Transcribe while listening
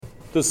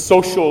The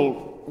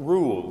social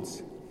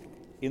rules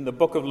in the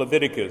book of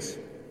Leviticus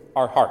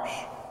are harsh,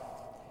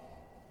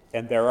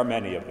 and there are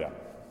many of them.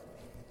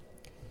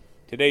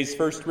 Today's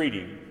first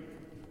reading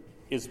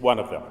is one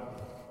of them.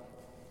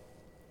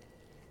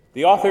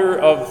 The author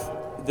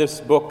of this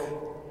book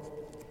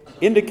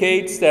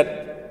indicates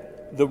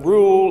that the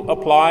rule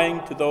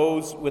applying to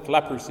those with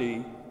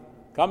leprosy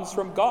comes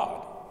from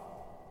God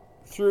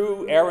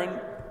through Aaron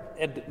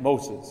and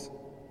Moses.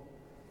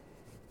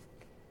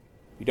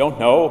 We don't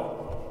know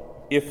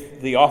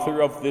if the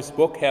author of this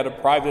book had a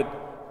private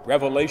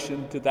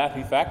revelation to that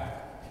effect,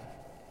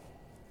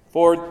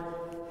 for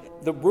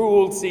the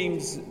rule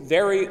seems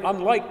very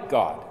unlike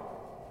God.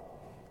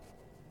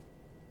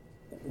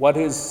 What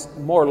is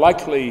more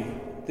likely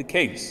the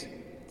case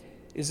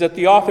is that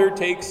the author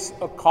takes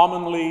a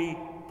commonly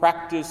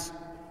practiced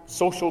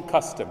social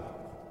custom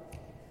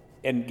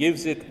and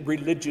gives it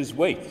religious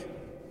weight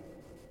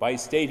by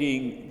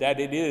stating that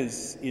it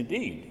is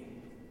indeed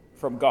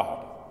from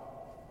God.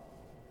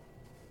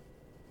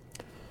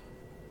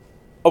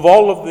 Of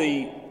all of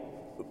the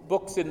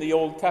books in the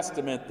Old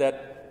Testament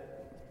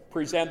that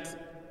present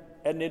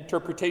an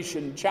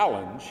interpretation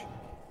challenge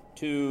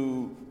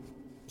to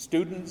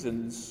students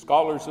and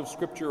scholars of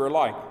Scripture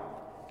alike,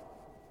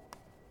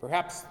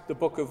 perhaps the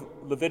book of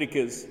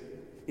Leviticus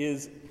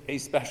is a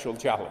special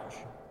challenge.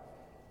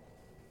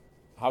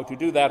 How to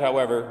do that,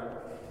 however,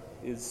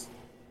 is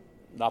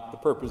not the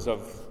purpose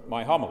of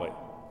my homily.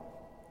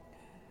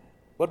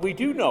 What we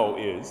do know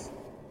is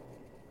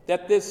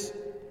that this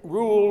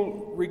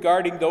rule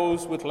regarding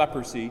those with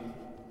leprosy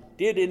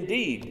did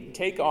indeed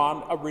take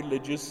on a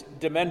religious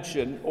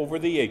dimension over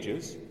the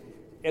ages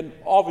and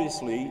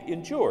obviously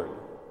endured,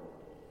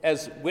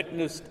 as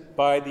witnessed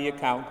by the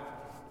account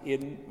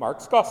in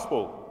Mark's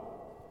Gospel,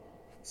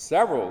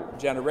 several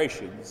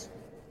generations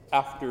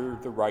after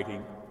the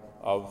writing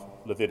of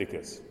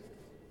Leviticus.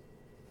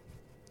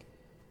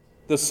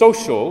 The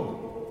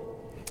social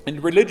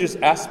and religious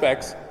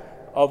aspects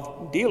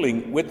of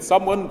dealing with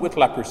someone with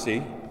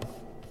leprosy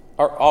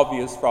are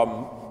obvious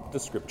from the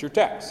Scripture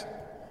text.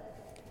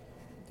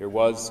 There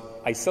was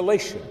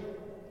isolation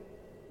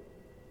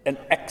and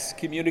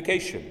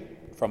excommunication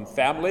from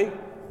family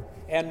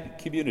and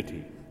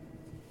community.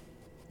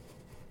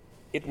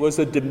 It was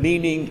a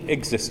demeaning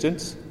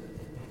existence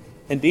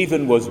and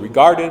even was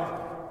regarded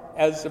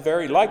as a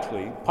very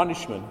likely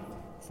punishment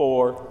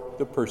for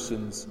the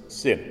person's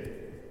sin.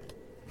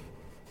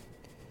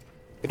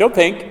 I don't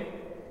think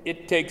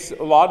it takes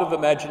a lot of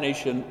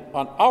imagination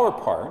on our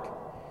part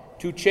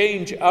to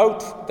change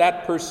out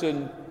that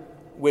person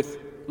with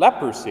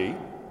leprosy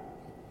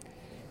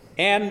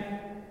and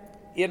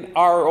in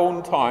our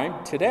own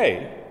time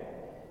today,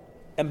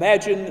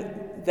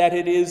 imagine that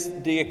it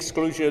is the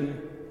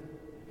exclusion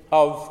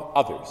of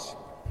others.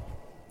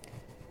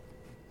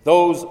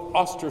 Those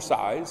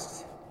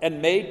ostracized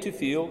and made to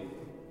feel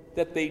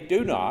that they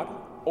do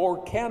not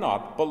or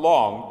cannot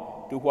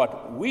belong to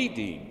what we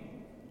deem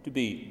to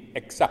be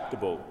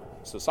acceptable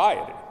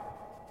society.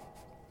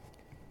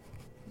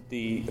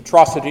 The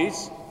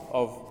atrocities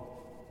of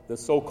the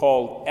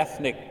so-called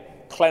ethnic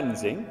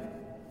cleansing,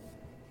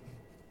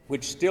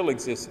 which still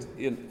exist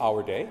in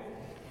our day,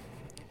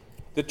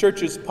 the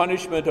Church's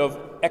punishment of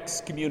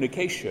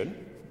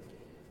excommunication,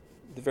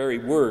 the very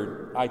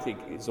word I think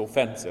is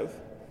offensive,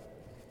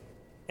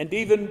 and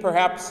even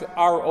perhaps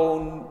our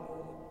own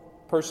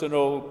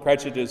personal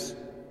prejudice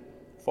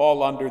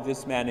fall under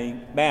this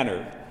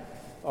manner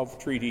of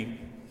treating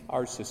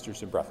our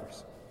sisters and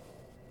brothers.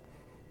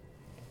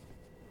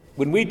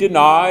 When we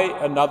deny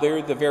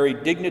another the very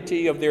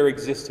dignity of their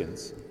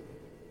existence,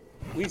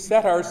 we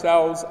set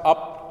ourselves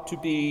up to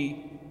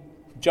be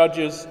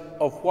judges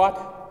of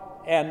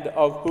what and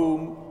of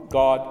whom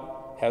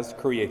God has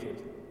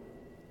created.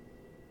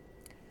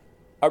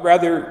 A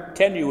rather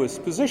tenuous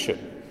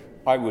position,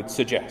 I would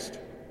suggest,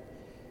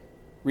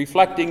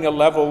 reflecting a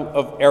level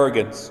of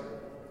arrogance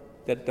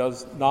that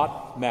does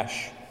not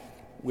mesh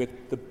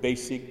with the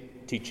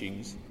basic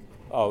teachings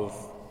of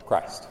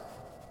Christ.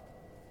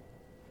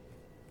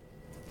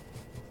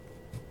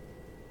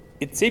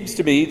 It seems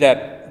to me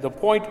that the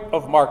point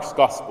of Mark's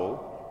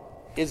Gospel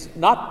is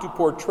not to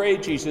portray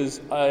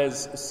Jesus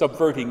as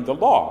subverting the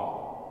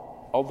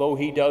law, although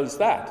he does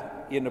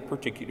that in a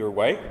particular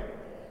way,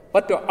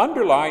 but to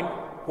underline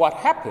what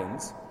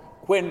happens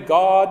when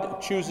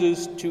God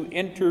chooses to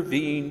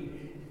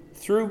intervene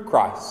through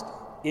Christ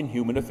in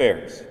human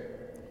affairs,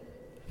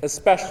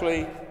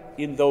 especially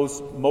in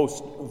those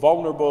most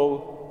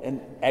vulnerable and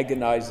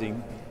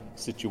agonizing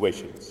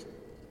situations.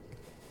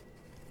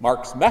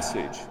 Mark's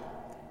message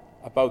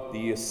about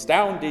the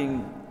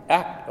astounding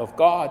act of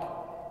God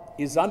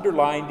is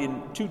underlined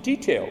in two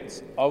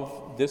details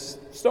of this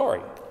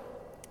story.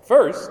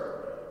 First,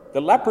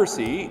 the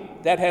leprosy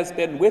that has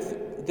been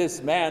with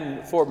this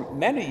man for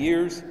many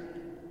years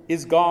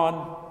is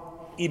gone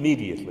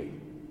immediately,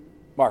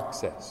 Mark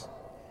says.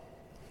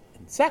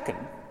 And second,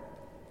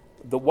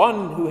 the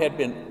one who had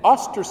been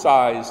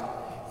ostracized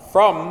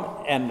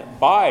from and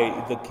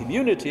by the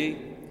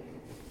community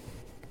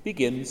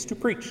begins to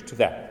preach to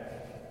them.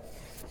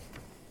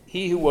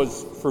 He who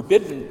was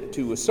forbidden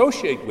to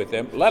associate with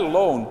them, let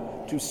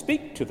alone to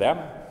speak to them,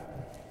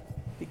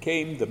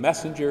 became the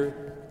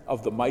messenger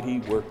of the mighty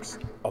works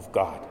of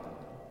God.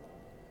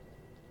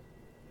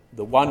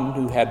 The one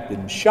who had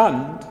been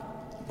shunned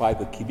by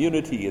the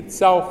community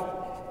itself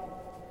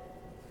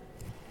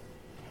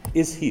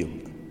is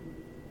healed.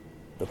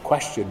 The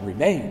question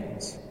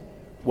remains,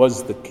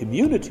 was the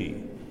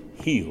community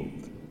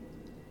healed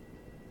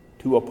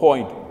to a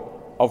point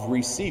of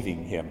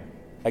receiving him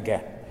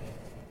again?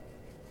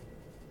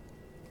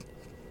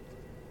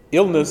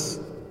 Illness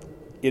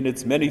in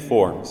its many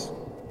forms,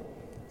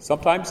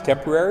 sometimes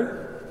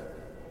temporary,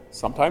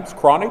 sometimes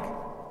chronic,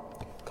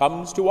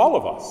 comes to all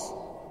of us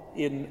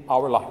in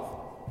our life,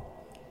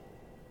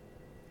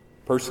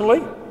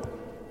 personally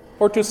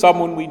or to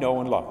someone we know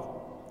and love.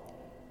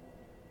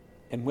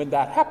 And when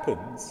that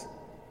happens,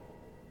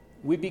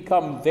 we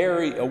become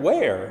very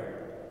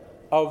aware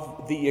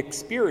of the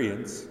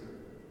experience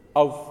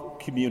of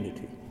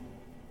community.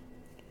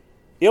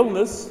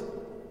 Illness,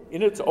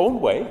 in its own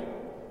way,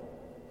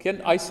 can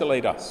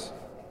isolate us.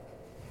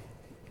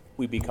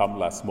 We become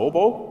less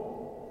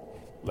mobile,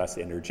 less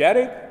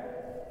energetic,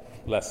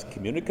 less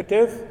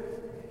communicative,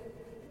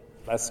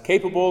 less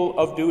capable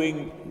of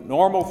doing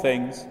normal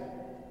things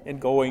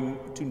and going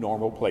to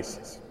normal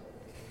places.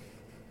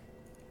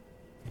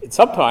 And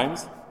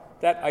sometimes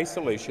that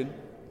isolation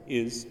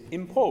is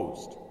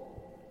imposed,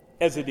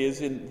 as it is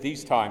in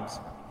these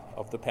times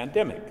of the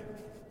pandemic.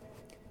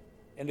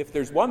 And if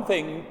there's one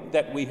thing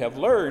that we have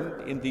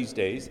learned in these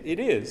days, it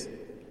is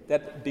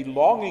that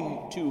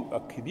belonging to a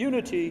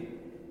community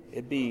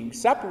and being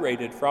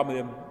separated from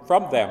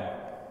them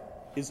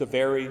is a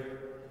very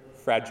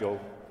fragile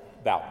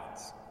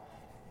balance.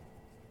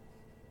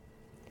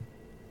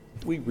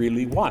 We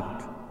really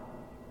want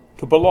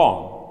to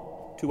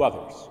belong to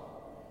others,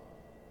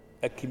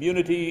 a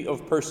community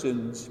of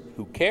persons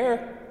who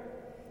care,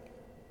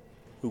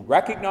 who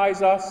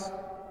recognize us,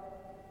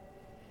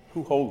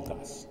 who hold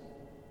us.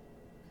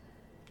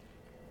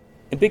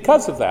 And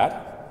because of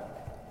that,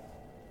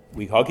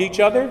 we hug each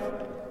other,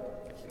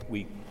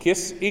 we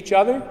kiss each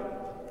other,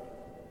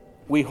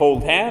 we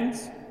hold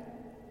hands,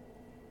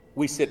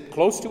 we sit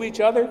close to each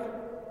other,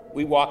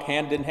 we walk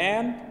hand in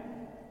hand,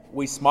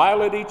 we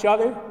smile at each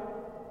other,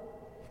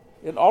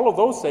 and all of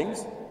those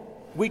things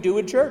we do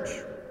in church,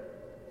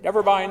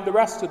 never mind the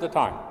rest of the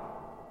time.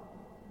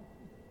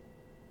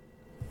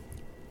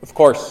 Of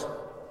course,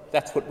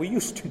 that's what we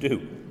used to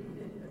do.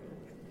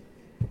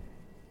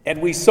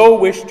 And we so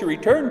wish to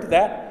return to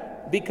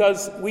that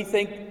because we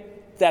think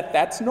that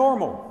that's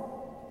normal.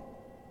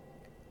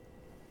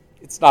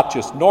 It's not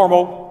just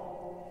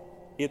normal,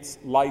 it's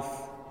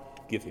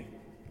life-giving.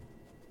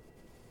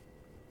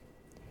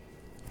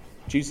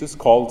 Jesus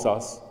calls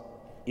us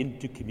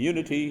into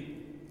community,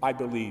 I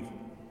believe,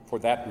 for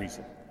that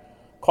reason.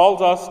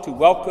 Calls us to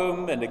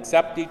welcome and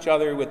accept each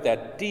other with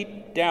that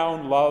deep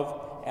down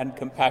love and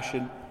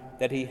compassion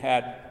that he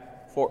had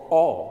for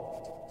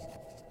all,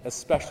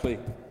 especially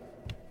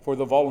for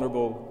the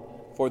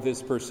vulnerable, for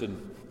this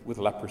person with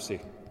leprosy.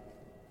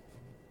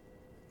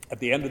 At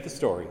the end of the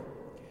story,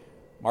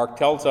 Mark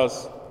tells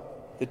us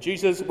that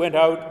Jesus went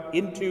out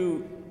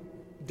into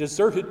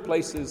deserted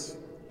places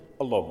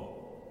alone.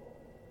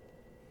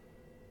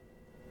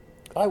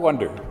 I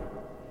wonder,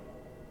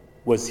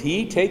 was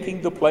he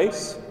taking the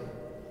place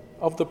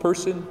of the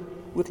person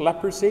with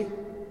leprosy?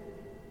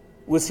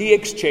 Was he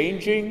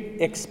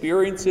exchanging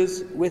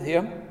experiences with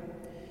him?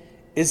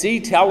 Is he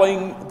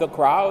telling the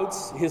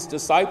crowds, his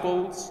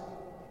disciples,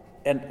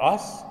 and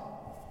us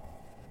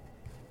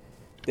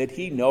that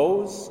he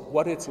knows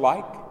what it's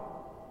like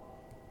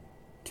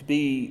to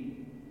be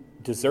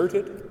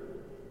deserted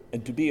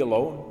and to be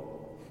alone?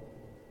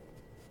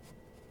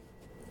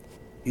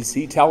 Is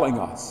he telling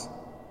us,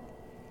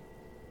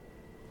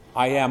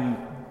 I am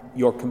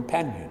your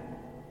companion,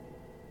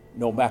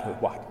 no matter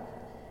what?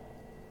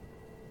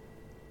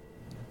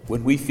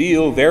 When we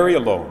feel very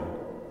alone,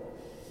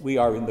 we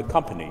are in the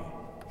company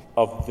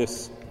of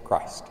this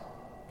Christ.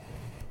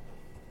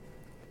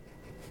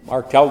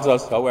 Mark tells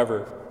us,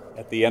 however,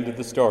 at the end of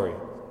the story,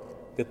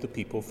 that the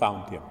people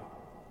found him.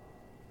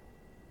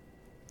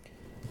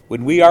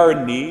 When we are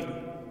in need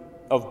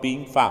of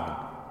being found,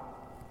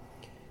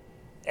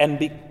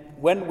 and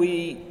when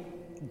we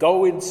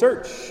go in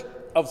search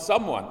of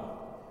someone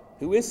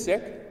who is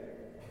sick,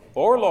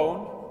 or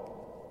alone,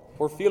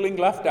 or feeling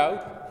left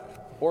out,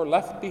 or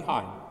left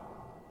behind,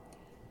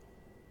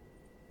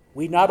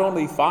 we not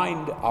only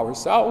find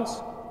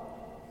ourselves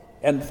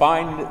and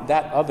find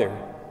that other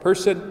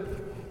person,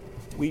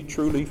 we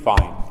truly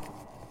find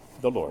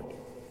the Lord.